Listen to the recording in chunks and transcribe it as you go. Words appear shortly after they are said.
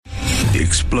The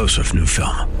explosive new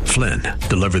film, Flynn,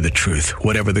 deliver the truth,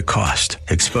 whatever the cost,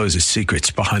 exposes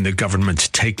secrets behind the government's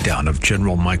takedown of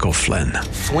General Michael Flynn.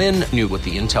 Flynn knew what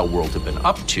the intel world had been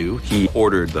up to. He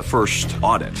ordered the first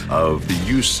audit of the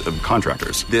use of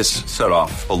contractors. This set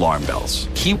off alarm bells.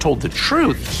 He told the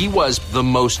truth. He was the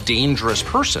most dangerous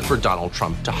person for Donald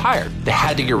Trump to hire. They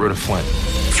had to get rid of Flynn.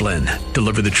 Flynn,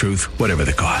 deliver the truth, whatever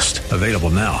the cost. Available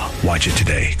now. Watch it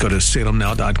today. Go to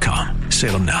salemnow.com.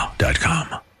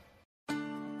 salemnow.com.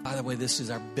 By the way, this is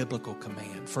our biblical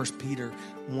command. 1 Peter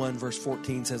 1 verse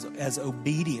 14 says, as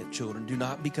obedient children, do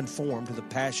not be conformed to the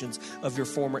passions of your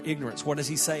former ignorance. What is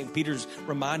he saying? Peter's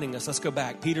reminding us, let's go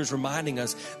back. Peter's reminding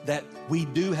us that we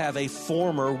do have a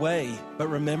former way. But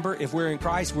remember, if we're in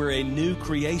Christ, we're a new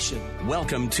creation.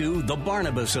 Welcome to The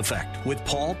Barnabas Effect with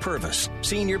Paul Purvis,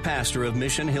 Senior Pastor of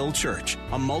Mission Hill Church,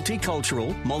 a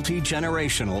multicultural,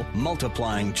 multi-generational,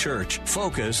 multiplying church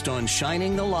focused on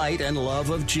shining the light and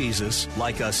love of Jesus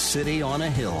like a city on a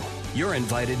hill. You're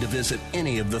invited to visit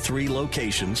any of the 3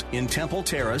 locations in Temple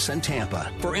Terrace and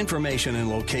Tampa. For information and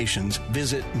locations,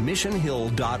 visit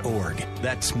missionhill.org.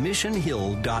 That's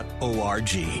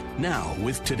missionhill.org. Now,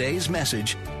 with today's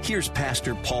message, here's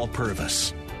Pastor Paul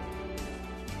Purvis.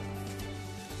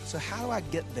 So how do I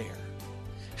get there?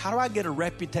 How do I get a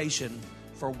reputation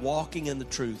for walking in the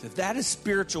truth? If that is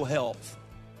spiritual health,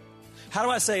 how do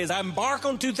I say, as I embark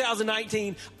on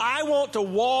 2019, I want to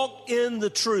walk in the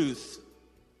truth?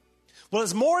 Well,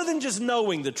 it's more than just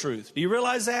knowing the truth. Do you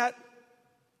realize that?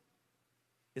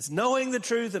 It's knowing the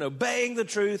truth and obeying the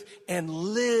truth and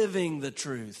living the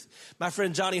truth. My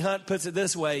friend Johnny Hunt puts it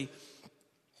this way.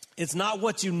 It's not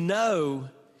what you know,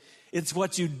 it's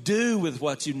what you do with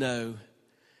what you know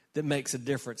that makes a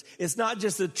difference. It's not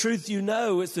just the truth you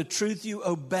know, it's the truth you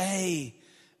obey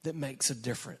that makes a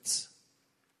difference.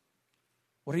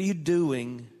 What are you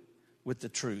doing with the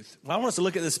truth? Well, I want us to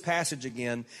look at this passage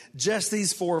again, just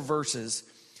these 4 verses,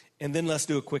 and then let's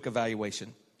do a quick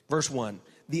evaluation. Verse 1,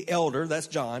 the elder, that's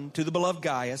John, to the beloved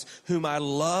Gaius, whom I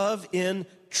love in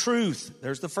truth.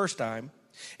 There's the first time.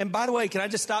 And by the way, can I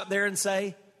just stop there and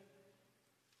say,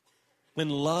 when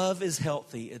love is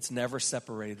healthy, it's never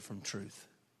separated from truth.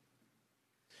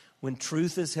 When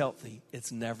truth is healthy,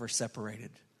 it's never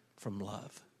separated from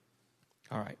love.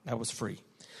 All right, that was free.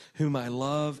 Whom I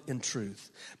love in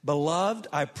truth. Beloved,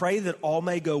 I pray that all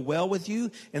may go well with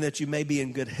you and that you may be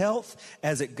in good health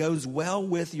as it goes well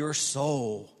with your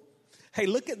soul. Hey,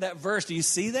 look at that verse. Do you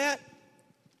see that?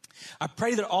 I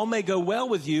pray that all may go well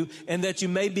with you and that you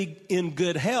may be in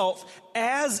good health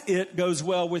as it goes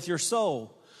well with your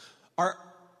soul.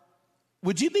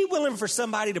 Would you be willing for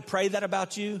somebody to pray that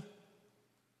about you?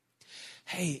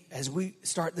 Hey, as we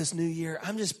start this new year,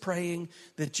 I'm just praying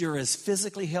that you're as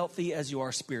physically healthy as you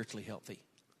are spiritually healthy.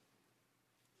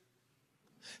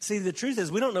 See, the truth is,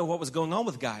 we don't know what was going on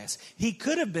with Gaius. He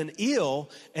could have been ill,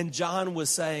 and John was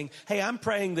saying, hey, I'm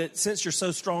praying that since you're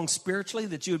so strong spiritually,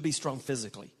 that you would be strong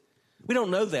physically. We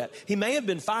don't know that. He may have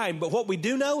been fine, but what we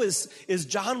do know is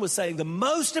John was saying the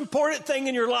most important thing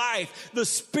in your life, the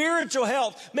spiritual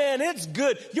health, man, it's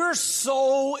good. Your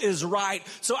soul is right.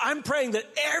 So I'm praying that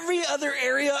every other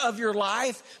area of your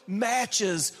life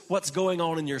matches what's going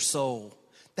on in your soul.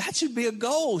 That should be a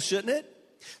goal, shouldn't it?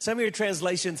 Some of your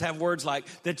translations have words like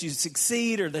that you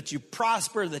succeed or that you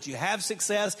prosper, that you have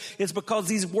success. It's because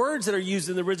these words that are used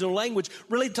in the original language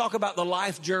really talk about the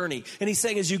life journey. And he's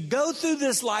saying as you go through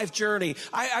this life journey,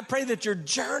 I pray that your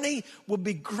journey will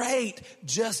be great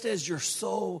just as your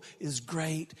soul is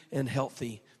great and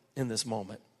healthy in this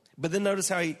moment. But then notice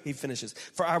how he finishes.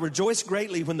 For I rejoiced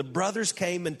greatly when the brothers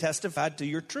came and testified to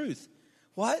your truth.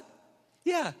 What?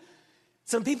 Yeah.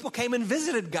 Some people came and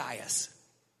visited Gaius.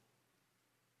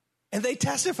 And they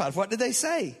testified. What did they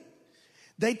say?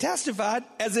 They testified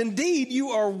as indeed you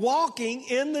are walking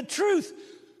in the truth.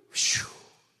 Whew.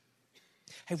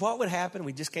 Hey, what would happen?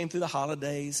 We just came through the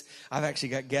holidays. I've actually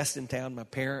got guests in town. My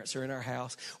parents are in our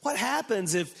house. What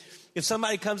happens if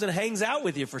somebody comes and hangs out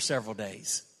with you for several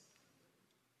days?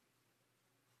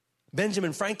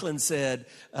 Benjamin Franklin said,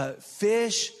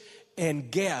 fish and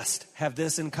guest have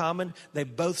this in common. They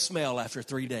both smell after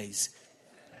 3 days.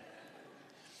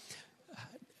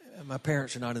 My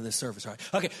parents are not in this service, right?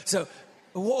 Okay, so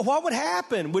what would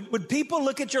happen? Would people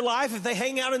look at your life if they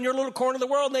hang out in your little corner of the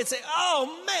world and they'd say,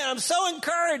 oh man, I'm so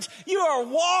encouraged. You are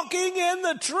walking in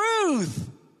the truth.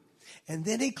 And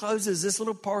then he closes this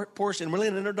little portion, really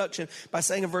an introduction, by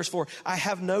saying in verse 4, I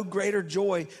have no greater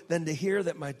joy than to hear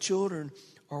that my children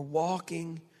are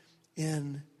walking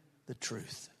in the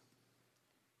truth.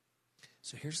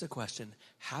 So here's the question.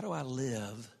 How do I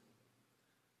live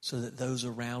so that those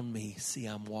around me see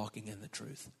I'm walking in the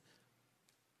truth?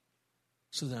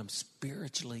 so that I'm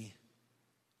spiritually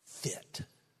fit,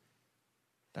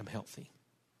 that I'm healthy?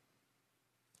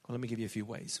 Well, let me give you a few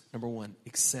ways. Number one,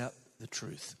 accept the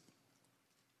truth.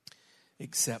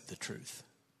 Accept the truth.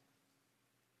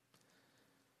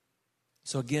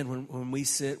 So again, when we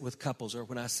sit with couples or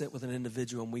when I sit with an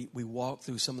individual and we walk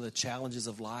through some of the challenges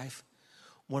of life,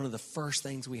 one of the first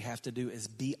things we have to do is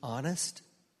be honest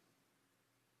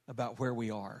about where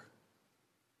we are.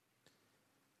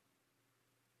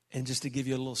 And just to give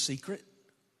you a little secret,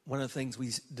 one of the things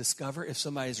we discover, if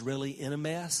somebody's really in a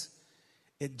mess,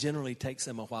 it generally takes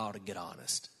them a while to get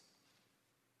honest.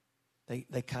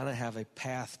 They kind of have a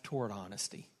path toward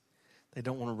honesty. They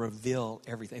don't want to reveal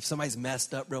everything. If somebody's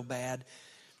messed up real bad,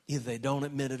 either they don't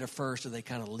admit it at first or they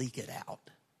kind of leak it out.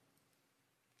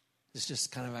 It's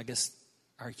just kind of, I guess,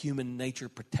 our human nature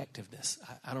protectiveness.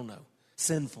 I don't know.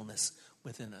 Sinfulness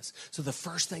within us. So the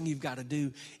first thing you've got to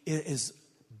do is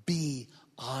be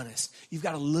honest. You've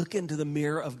got to look into the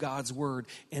mirror of God's word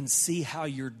and see how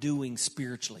you're doing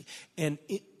spiritually. And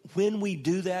when we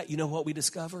do that, you know what we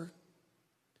discover?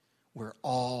 We're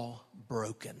all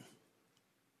broken.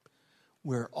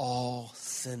 We're all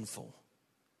sinful.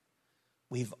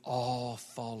 We've all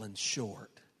fallen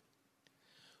short.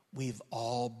 We've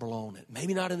all blown it.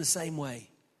 Maybe not in the same way,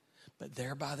 but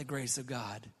there by the grace of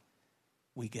God,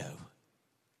 we go.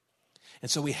 And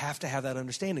so we have to have that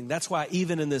understanding. That's why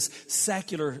even in this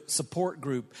secular support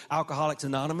group, Alcoholics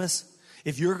Anonymous,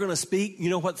 if you're going to speak, you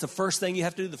know what's the first thing you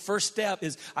have to do? The first step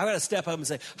is I've got to step up and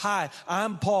say, hi,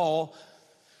 I'm Paul,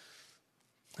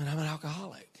 and I'm an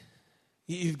alcoholic.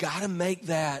 You've got to make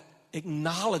that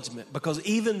acknowledgement, because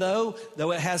even though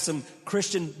it has some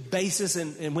Christian basis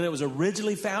and when it was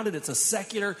originally founded, it's a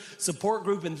secular support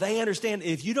group, and they understand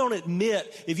if you don't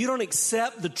admit, if you don't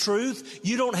accept the truth,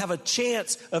 you don't have a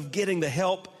chance of getting the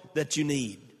help that you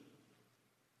need.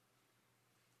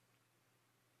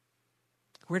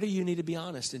 Where do you need to be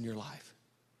honest in your life?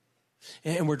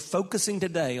 And we're focusing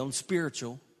today on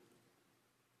spiritual.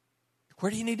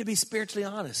 Where do you need to be spiritually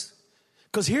honest?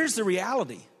 Because here's the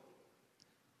reality.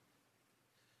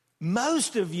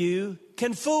 Most of you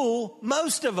can fool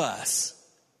most of us.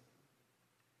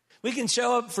 We can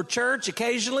show up for church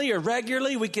occasionally or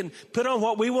regularly. We can put on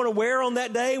what we want to wear on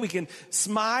that day. We can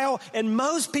smile. And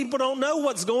most people don't know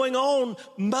what's going on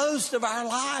most of our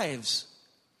lives.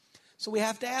 So we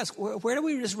have to ask, where do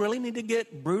we just really need to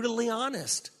get brutally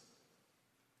honest?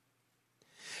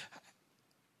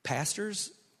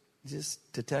 Pastors,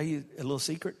 just to tell you a little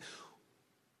secret,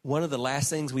 one of the last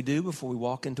things we do before we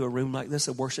walk into a room like this,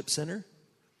 a worship center,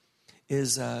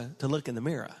 is to look in the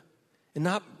mirror. And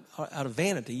not out of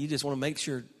vanity. You just want to make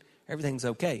sure everything's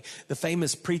okay. The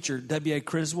famous preacher, W.A.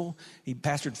 Criswell, he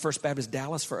pastored First Baptist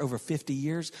Dallas for over 50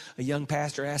 years. A young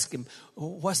pastor asked him,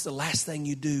 what's the last thing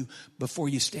you do before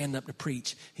you stand up to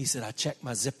preach? He said, I check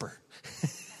my zipper.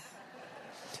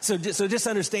 So just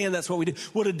understand that's what we do.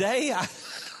 Well, today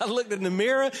I looked in the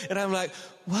mirror and I'm like,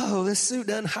 whoa, this suit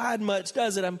doesn't hide much,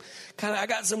 does it? I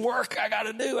got some work I got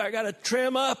to do. I got to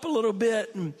trim up a little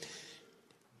bit. And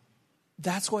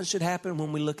that's what should happen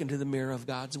when we look into the mirror of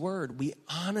God's word. We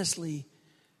honestly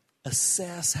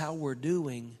assess how we're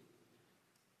doing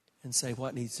and say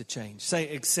what needs to change.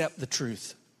 Say, accept the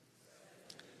truth.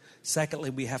 Secondly,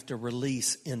 we have to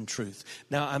release in truth.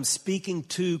 Now, I'm speaking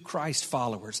to Christ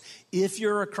followers. If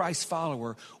you're a Christ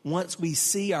follower, once we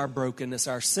see our brokenness,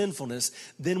 our sinfulness,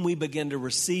 then we begin to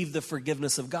receive the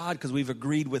forgiveness of God because we've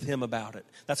agreed with him about it.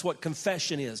 That's what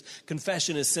confession is.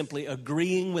 Confession is simply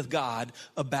agreeing with God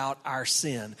about our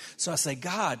sin. So I say,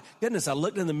 God, goodness, I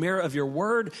looked in the mirror of your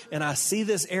word and I see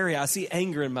this area. I see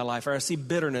anger in my life, or I see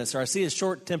bitterness, or I see a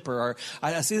short temper, or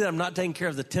I see that I'm not taking care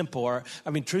of the temple, or,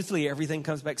 truthfully, everything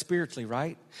comes back spiritually,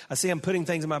 right? I see I'm putting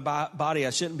things in my body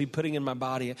I shouldn't be putting in my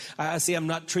body. I see I'm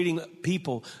not treating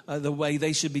people the way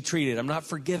they should be treated. I'm not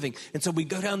forgiving. And so we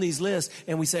go down these lists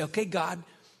and we say, okay, God,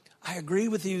 I agree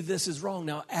with you. This is wrong.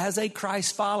 Now, as a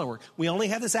Christ follower, we only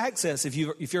have this access if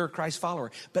you're a Christ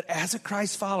follower. But as a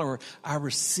Christ follower, I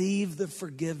receive the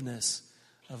forgiveness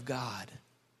of God.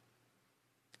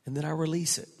 And then I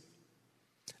release it.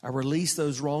 I release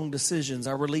those wrong decisions.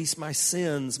 I release my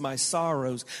sins, my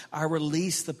sorrows. I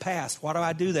release the past. Why do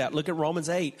I do that? Look at Romans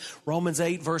 8. Romans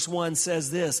 8 verse 1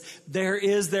 says this: there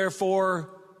is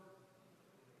therefore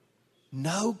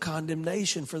no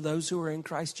condemnation for those who are in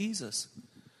Christ Jesus.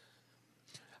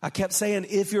 I kept saying,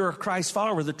 if you're a Christ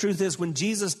follower, the truth is when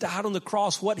Jesus died on the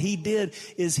cross, what he did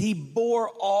is he bore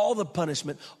all the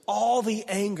punishment, all the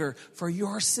anger for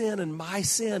your sin and my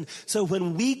sin. So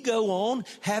when we go on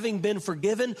having been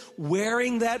forgiven,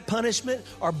 wearing that punishment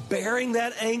or bearing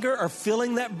that anger or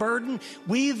feeling that burden,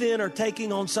 we then are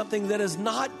taking on something that is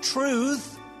not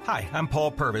truth. Hi, I'm Paul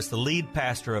Purvis, the lead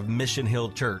pastor of Mission Hill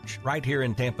Church right here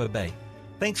in Tampa Bay.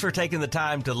 Thanks for taking the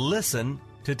time to listen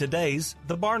to today's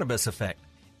The Barnabas Effect.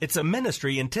 It's a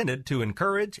ministry intended to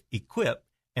encourage, equip,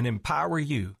 and empower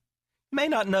you. You may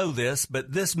not know this,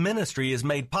 but this ministry is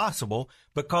made possible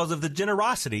because of the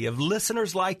generosity of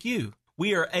listeners like you.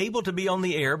 We are able to be on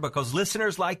the air because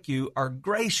listeners like you are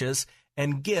gracious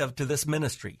and give to this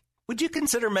ministry. Would you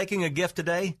consider making a gift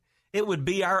today? It would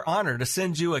be our honor to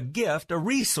send you a gift, a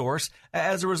resource,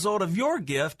 as a result of your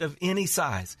gift of any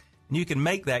size. And you can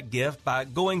make that gift by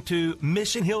going to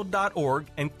missionhill.org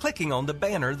and clicking on the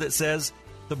banner that says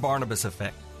The Barnabas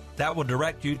Effect. That will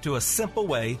direct you to a simple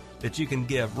way that you can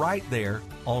give right there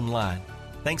online.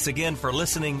 Thanks again for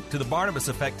listening to The Barnabas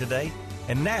Effect today.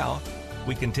 And now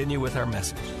we continue with our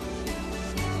message.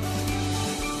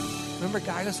 Remember,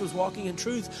 Gaius was walking in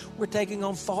truth. We're taking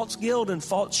on false guilt and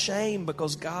false shame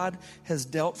because God has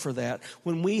dealt for that.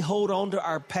 When we hold on to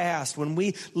our past, when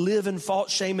we live in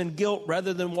false shame and guilt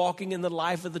rather than walking in the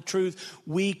life of the truth,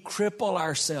 we cripple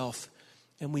ourselves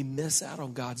and we miss out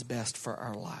on God's best for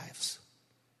our lives.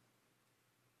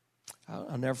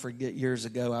 I'll never forget years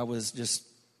ago, I was just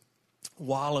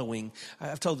wallowing.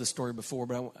 I've told this story before,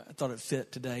 but I thought it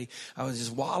fit today. I was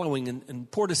just wallowing in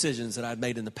poor decisions that I'd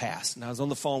made in the past. And I was on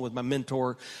the phone with my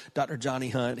mentor, Dr. Johnny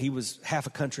Hunt. He was half a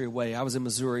country away. I was in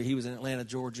Missouri. He was in Atlanta,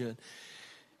 Georgia.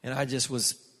 And I just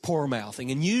was poor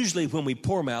mouthing. And usually when we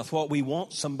poor mouth, what we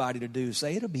want somebody to do is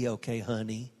say, it'll be okay,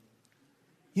 honey.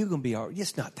 You're going to be all right.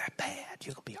 It's not that bad.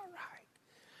 You're going to be all right.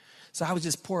 So I was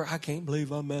just poor. I can't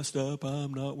believe I messed up.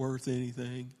 I'm not worth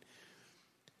anything.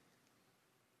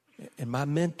 And my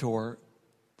mentor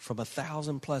from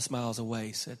 1,000+ miles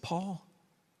away said, Paul,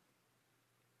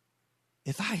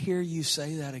 if I hear you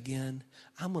say that again,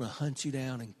 I'm going to hunt you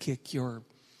down and kick your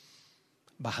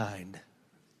behind.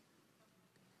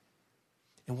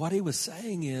 And what he was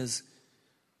saying is,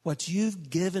 what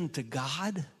you've given to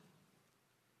God,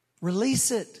 release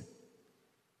it.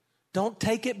 Don't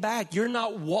take it back. You're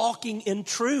not walking in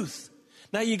truth.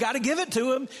 Now, you got to give it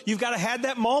to him. You've got to have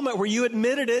that moment where you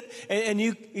admitted it and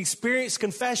you experienced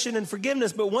confession and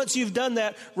forgiveness. But once you've done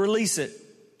that, release it.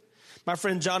 My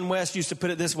friend John West used to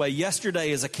put it this way.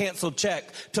 Yesterday is a canceled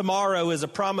check. Tomorrow is a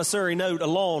promissory note, a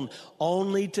loan.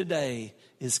 Only today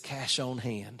is cash on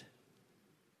hand.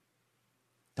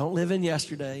 Don't live in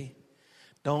yesterday.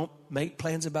 Don't make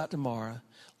plans about tomorrow.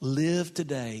 Live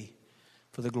today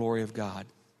for the glory of God.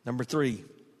 Number 3.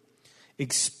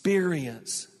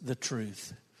 Experience the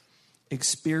truth.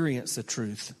 Experience the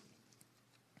truth.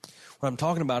 What I'm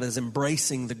talking about is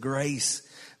embracing the grace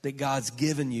that God's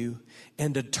given you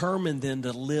and determine then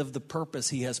to live the purpose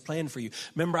he has planned for you.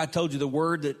 Remember, I told you the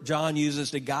word that John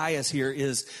uses to Gaius here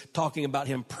is talking about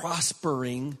him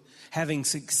prospering, having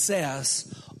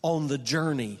success on the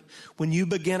journey. When you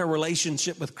begin a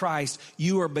relationship with Christ,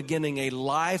 you are beginning a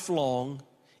lifelong,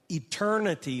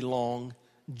 eternity-long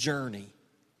journey.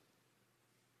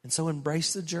 And so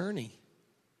embrace the journey.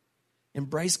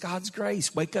 Embrace God's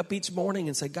grace. Wake up each morning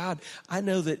and say, God, I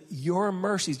know that your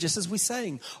mercies, just as we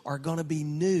sang, are going to be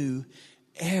new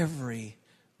every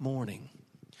morning.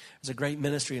 There's a great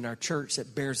ministry in our church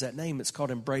that bears that name. It's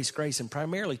called Embrace Grace. And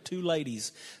primarily 2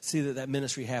 ladies see that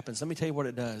ministry happens. Let me tell you what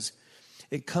it does.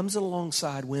 It comes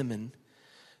alongside women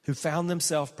who found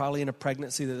themselves probably in a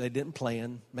pregnancy that they didn't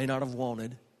plan, may not have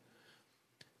wanted,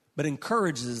 but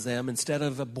encourages them, instead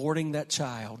of aborting that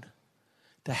child,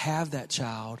 to have that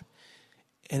child.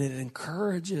 And it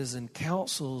encourages and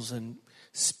counsels and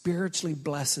spiritually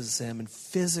blesses them and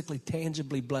physically,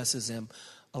 tangibly blesses them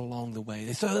along the way.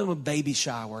 They throw them a baby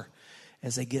shower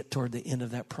as they get toward the end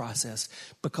of that process,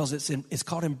 because it's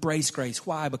called Embrace Grace.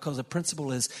 Why? Because the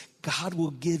principle is God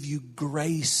will give you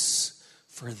grace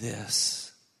for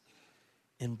this.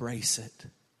 Embrace it.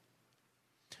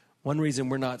 One reason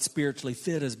we're not spiritually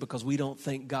fit is because we don't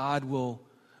think God will,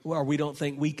 or we don't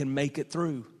think we can make it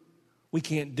through. We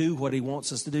can't do what he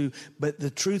wants us to do. But the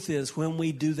truth is, when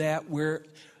we do that, we're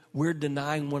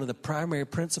denying one of the primary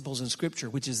principles in Scripture,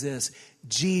 which is this: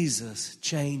 Jesus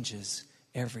changes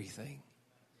everything.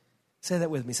 Say that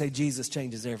with me. Say, Jesus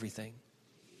changes everything.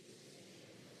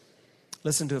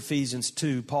 Listen to Ephesians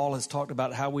 2. Paul has talked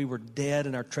about how we were dead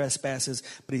in our trespasses,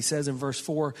 but he says in verse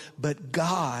 4, but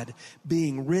God,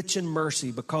 being rich in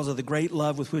mercy because of the great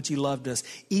love with which he loved us,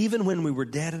 even when we were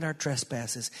dead in our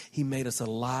trespasses, he made us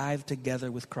alive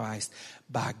together with Christ.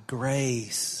 By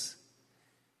grace,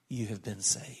 you have been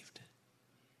saved.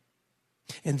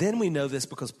 And then we know this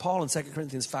because Paul in 2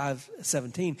 Corinthians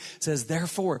 5:17 says,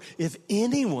 therefore, if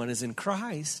anyone is in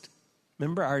Christ,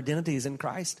 remember our identity is in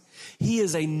Christ, he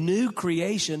is a new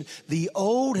creation. The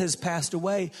old has passed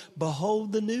away.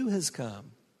 Behold, the new has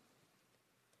come.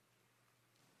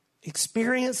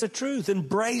 Experience the truth.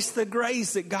 Embrace the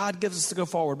grace that God gives us to go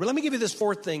forward. But let me give you this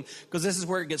fourth thing, because this is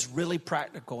where it gets really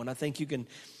practical, and I think you can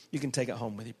take it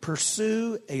home with you.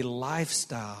 Pursue a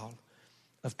lifestyle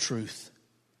of truth.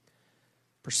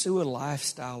 Pursue a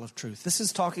lifestyle of truth. This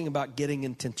is talking about getting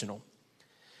intentional.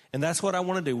 And that's what I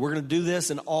want to do. We're going to do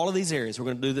this in all of these areas. We're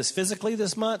going to do this physically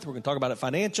this month. We're going to talk about it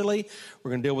financially.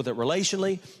 We're going to deal with it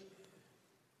relationally.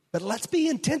 But let's be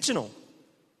intentional.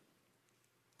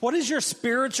 What is your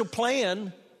spiritual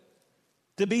plan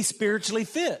to be spiritually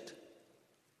fit?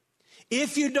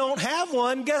 If you don't have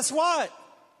one, guess what?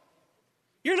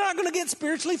 You're not going to get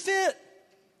spiritually fit.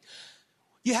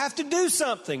 You have to do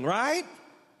something, right?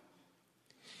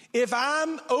 If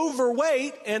I'm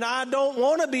overweight and I don't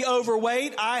want to be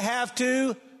overweight, I have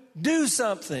to do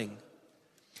something.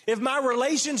 If my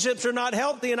relationships are not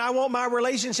healthy and I want my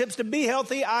relationships to be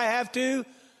healthy, I have to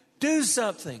do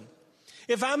something.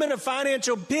 If I'm in a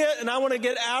financial pit and I want to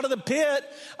get out of the pit,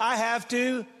 I have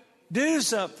to do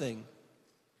something.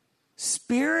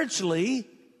 Spiritually,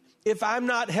 if I'm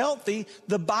not healthy,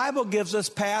 the Bible gives us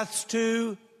paths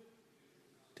to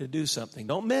do something.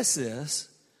 Don't miss this.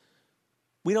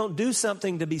 We don't do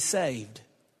something to be saved.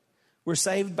 We're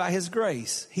saved by his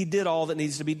grace. He did all that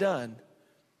needs to be done.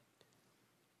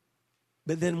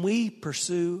 But then we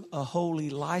pursue a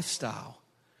holy lifestyle.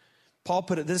 Paul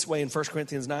put it this way in 1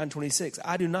 Corinthians 9:26.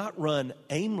 I do not run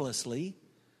aimlessly.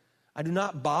 I do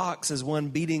not box as one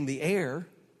beating the air.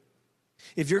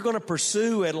 If you're going to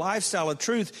pursue a lifestyle of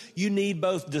truth, you need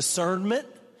both discernment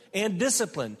and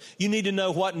discipline. You need to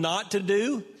know what not to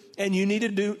do, and you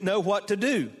need to know what to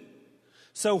do.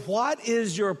 So what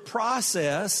is your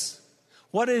process?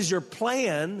 What is your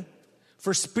plan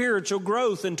for spiritual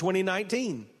growth in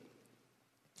 2019?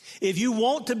 If you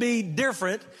want to be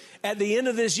different at the end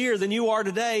of this year than you are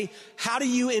today, how do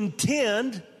you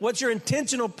intend? What's your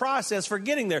intentional process for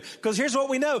getting there? Because here's what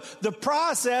we know. The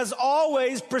process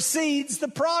always precedes the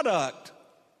product.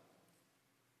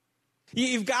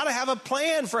 You've got to have a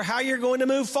plan for how you're going to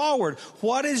move forward.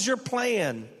 What is your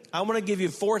plan? I want to give you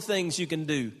 4 things you can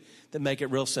do that make it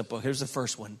real simple. Here's the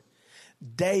first one.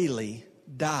 Daily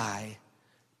die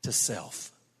to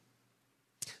self.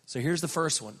 So here's the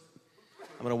first one.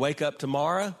 I'm going to wake up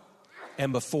tomorrow,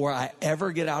 and before I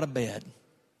ever get out of bed,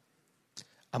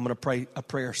 I'm going to pray a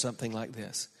prayer something like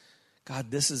this.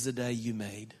 God, this is the day you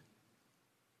made.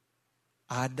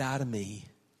 I die to me.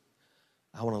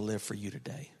 I want to live for you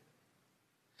today.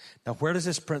 Now, where does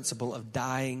this principle of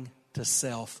dying to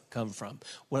self come from?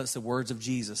 Well, it's the words of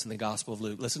Jesus in the Gospel of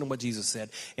Luke. Listen to what Jesus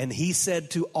said. And he said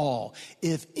to all,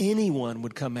 if anyone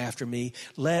would come after me,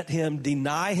 let him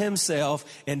deny himself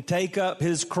and take up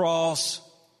his cross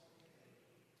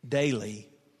daily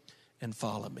and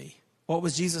follow me. What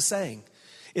was Jesus saying?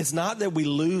 It's not that we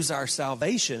lose our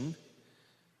salvation,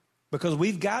 because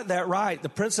we've got that right. The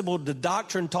principle, the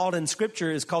doctrine taught in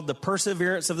Scripture is called the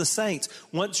perseverance of the saints.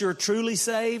 Once you're truly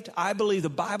saved, I believe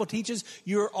the Bible teaches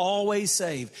you're always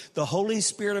saved. The Holy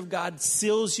Spirit of God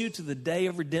seals you to the day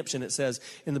of redemption, it says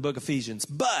in the book of Ephesians.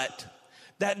 But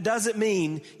that doesn't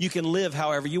mean you can live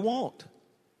however you want.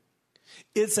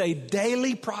 It's a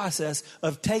daily process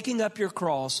of taking up your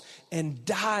cross and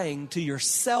dying to your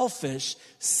selfish,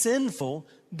 sinful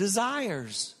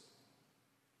desires.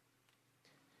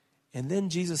 And then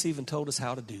Jesus even told us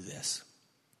how to do this.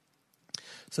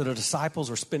 So the disciples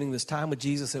were spending this time with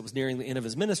Jesus. It was nearing the end of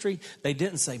his ministry. They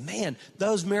didn't say, man,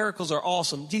 those miracles are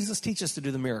awesome. Jesus, teach us to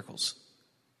do the miracles.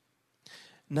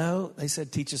 No, they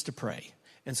said, teach us to pray.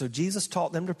 And so Jesus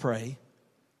taught them to pray.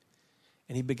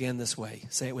 And he began this way.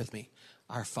 Say it with me.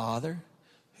 Our Father,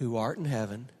 who art in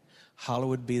heaven,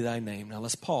 hallowed be thy name. Now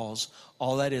let's pause.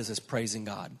 All that is praising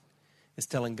God. It's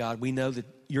telling God, we know that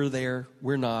you're there,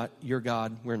 we're not. You're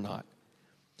God, we're not.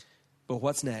 But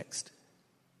what's next?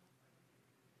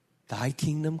 Thy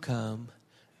kingdom come,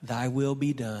 thy will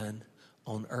be done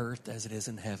on earth as it is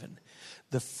in heaven.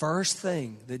 The first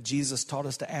thing that Jesus taught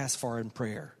us to ask for in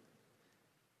prayer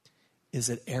is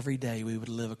that every day we would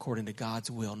live according to God's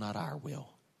will, not our will.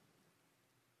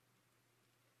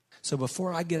 So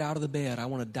before I get out of the bed, I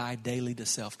want to die daily to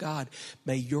self. God,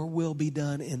 may your will be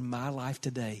done in my life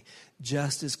today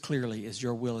just as clearly as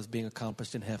your will is being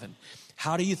accomplished in heaven.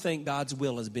 How do you think God's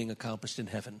will is being accomplished in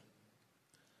heaven?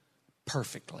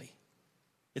 Perfectly.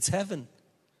 It's heaven.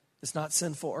 It's not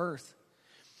sinful earth.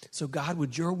 So God,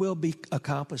 would your will be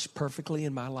accomplished perfectly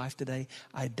in my life today?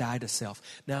 I die to self.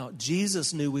 Now,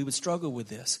 Jesus knew we would struggle with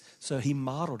this, so he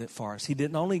modeled it for us. He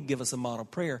didn't only give us a model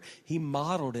prayer, he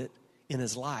modeled it in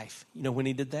his life. You know when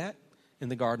he did that? In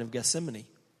the Garden of Gethsemane.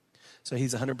 So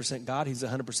he's 100% God, he's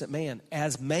 100% man.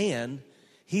 As man,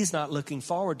 he's not looking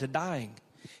forward to dying.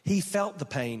 He felt the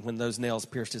pain when those nails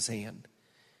pierced his hand.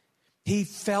 He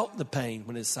felt the pain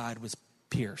when his side was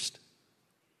pierced.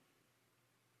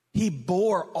 He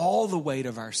bore all the weight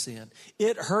of our sin.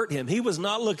 It hurt him. He was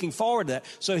not looking forward to that.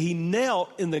 So he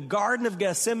knelt in the Garden of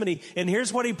Gethsemane, and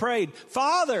here's what he prayed.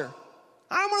 Father,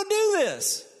 I want to do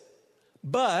this.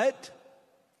 But,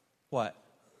 what?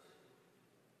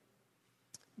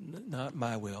 Not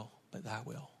my will, but thy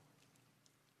will.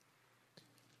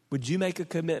 Would you make a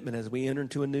commitment as we enter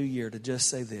into a new year to just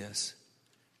say this?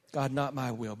 God, not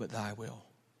my will, but thy will.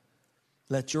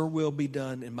 Let your will be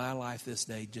done in my life this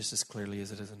day just as clearly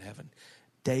as it is in heaven.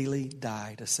 Daily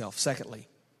die to self. Secondly,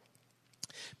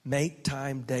 make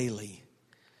time daily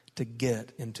to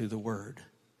get into the Word.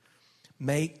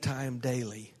 Make time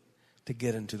daily to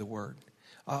get into the Word.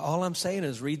 All I'm saying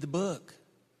is read the book.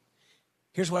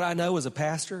 Here's what I know as a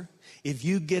pastor. If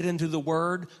you get into the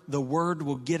Word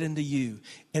will get into you.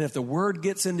 And if the Word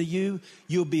gets into you,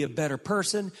 you'll be a better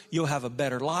person, you'll have a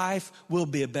better life, we'll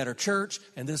be a better church,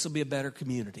 and this will be a better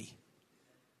community.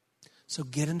 So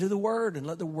get into the Word and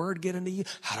let the Word get into you.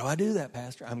 How do I do that,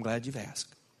 Pastor? I'm glad you've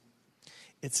asked.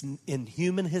 It's in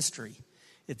human history,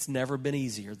 it's never been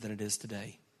easier than it is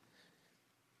today.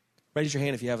 Raise your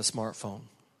hand if you have a smartphone.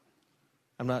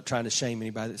 I'm not trying to shame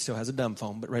anybody that still has a dumb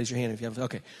phone, but raise your hand if you have.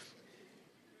 Okay.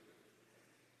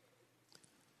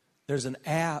 There's an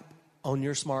app on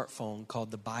your smartphone called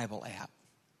the Bible app,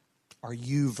 or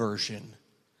YouVersion.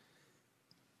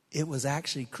 It was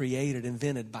actually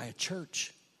invented by a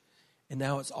church. And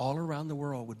now it's all around the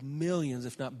world with millions,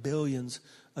 if not billions,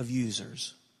 of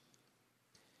users.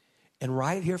 And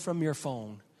right here from your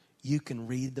phone, you can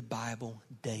read the Bible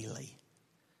daily.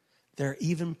 There are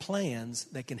even plans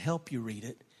that can help you read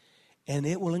it, and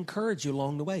it will encourage you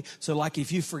along the way. So like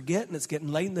if you forget and it's getting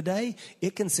late in the day,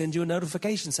 it can send you a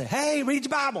notification, say, hey, read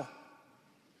your Bible.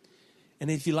 And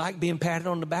if you like being patted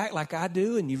on the back like I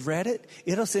do and you've read it,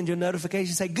 it'll send you a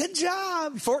notification, say, good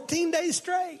job, 14 days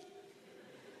straight.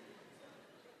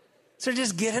 So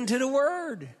just get into the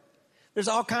Word. There's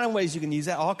all kinds of ways you can use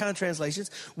that, all kinds of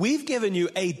translations. We've given you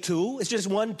a tool. It's just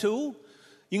one tool.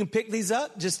 You can pick these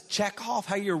up, just check off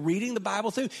how you're reading the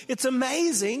Bible through. It's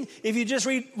amazing if you just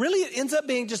read, really it ends up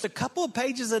being just a couple of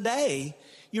pages a day.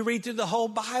 You read through the whole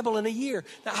Bible in a year.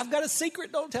 Now, I've got a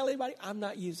secret. Don't tell anybody. I'm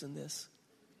not using this.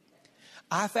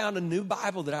 I found a new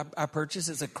Bible that I purchased.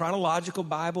 It's a chronological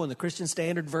Bible in the Christian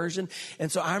Standard Version.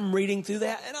 And so I'm reading through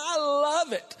that, and I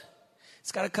love it.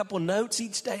 It's got a couple of notes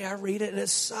each day. I read it, and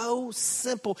it's so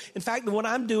simple. In fact, the one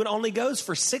I'm doing only goes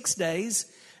for 6 days.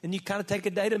 And you kind of take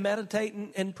a day to meditate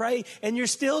and pray, and you're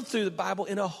still through the Bible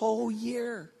in a whole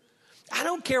year. I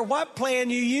don't care what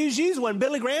plan you use one.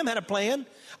 Billy Graham had a plan.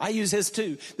 I use his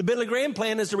too. The Billy Graham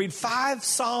plan is to read 5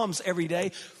 Psalms every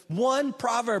day, 1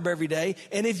 proverb every day.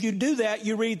 And if you do that,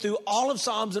 you read through all of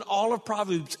Psalms and all of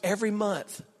Proverbs every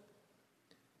month.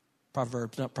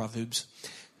 Proverbs, not Proverbs.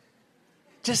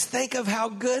 Just think of how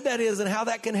good that is and how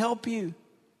that can help you.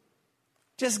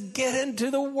 Just get into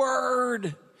the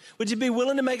Word. Would you be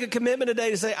willing to make a commitment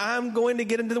today to say, I'm going to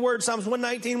get into the Word? Psalms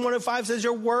 119, 105 says,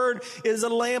 your Word is a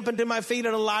lamp unto my feet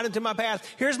and a light unto my path.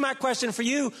 Here's my question for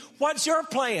you. What's your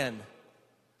plan?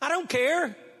 I don't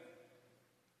care.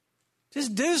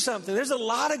 Just do something. There's a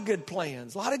lot of good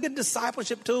plans, a lot of good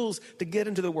discipleship tools to get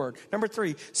into the Word. Number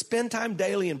 3, spend time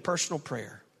daily in personal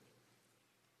prayer.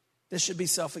 This should be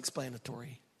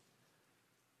self-explanatory.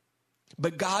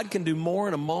 But God can do more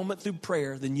in a moment through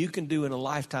prayer than you can do in a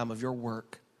lifetime of your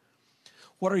work.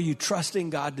 What are you trusting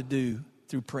God to do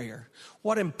through prayer?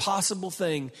 What impossible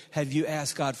thing have you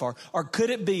asked God for? Or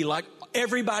could it be like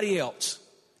everybody else?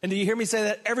 And do you hear me say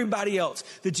that? Everybody else.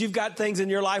 That you've got things in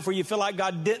your life where you feel like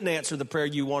God didn't answer the prayer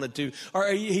you wanted to. Or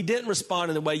he didn't respond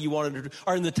in the way you wanted to.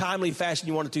 Or in the timely fashion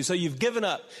you wanted to. So you've given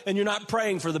up and you're not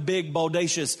praying for the big,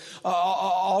 audacious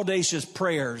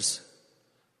prayers.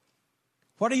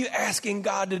 What are you asking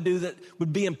God to do that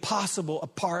would be impossible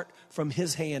apart from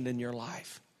His hand in your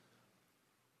life?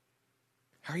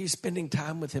 How are you spending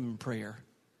time with Him in prayer?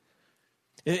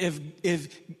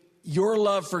 If your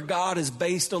love for God is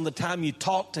based on the time you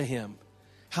talk to him,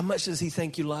 how much does he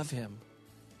think you love him?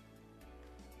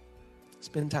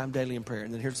 Spend time daily in prayer.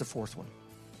 And then here's the fourth one.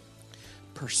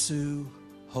 Pursue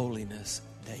holiness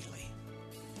daily.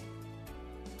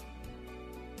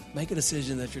 Make a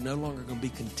decision that you're no longer going to be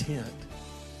content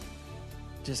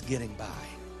just getting by.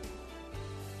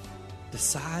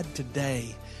 Decide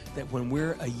today that when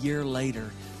we're a year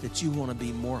later, that you want to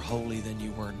be more holy than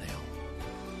you were now.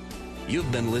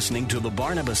 You've been listening to The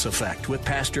Barnabas Effect with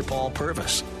Pastor Paul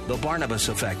Purvis. The Barnabas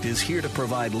Effect is here to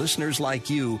provide listeners like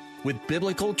you with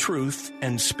biblical truth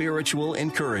and spiritual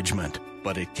encouragement.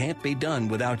 But it can't be done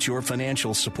without your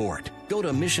financial support. Go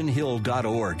to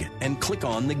missionhill.org and click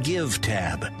on the Give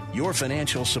tab. Your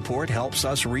financial support helps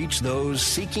us reach those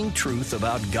seeking truth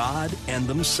about God and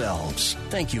themselves.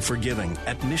 Thank you for giving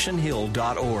at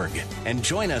missionhill.org. And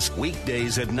join us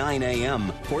weekdays at 9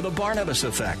 a.m. for The Barnabas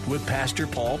Effect with Pastor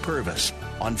Paul Purvis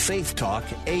on Faith Talk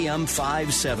AM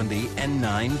 570 and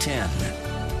 910.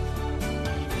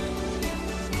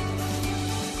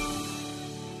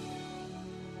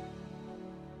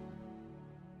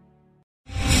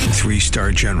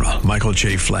 3-star General Michael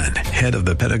J. Flynn, head of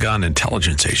the Pentagon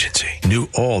Intelligence Agency, knew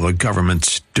all the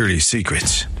government's dirty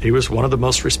secrets. He was one of the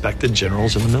most respected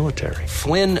generals in the military.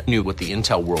 Flynn knew what the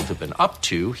intel world had been up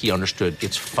to. He understood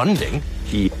its funding.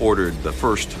 He ordered the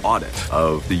first audit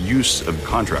of the use of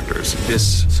contractors.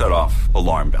 This set off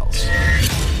alarm bells.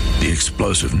 The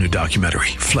explosive new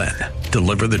documentary, Flynn,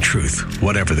 Deliver the Truth,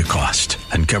 Whatever the Cost,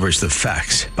 uncovers the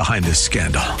facts behind this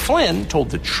scandal. Flynn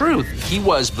told the truth. He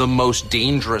was the most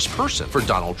dangerous person for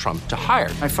Donald Trump to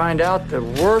hire. I find out the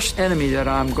worst enemy that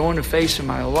I'm going to face in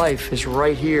my life is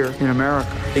right here in America.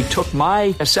 They took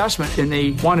my assessment and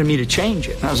they wanted me to change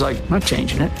it. And I was like, I'm not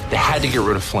changing it. They had to get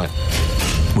rid of Flynn.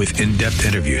 With in-depth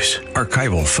interviews,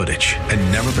 archival footage,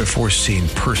 and never-before-seen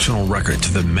personal records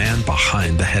of the man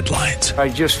behind the headlines. I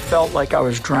just felt like I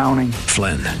was drowning.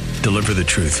 Flynn, Deliver the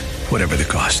Truth, Whatever the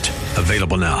Cost.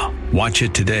 Available now. Watch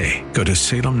it today. Go to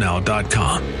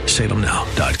salemnow.com.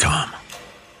 salemnow.com.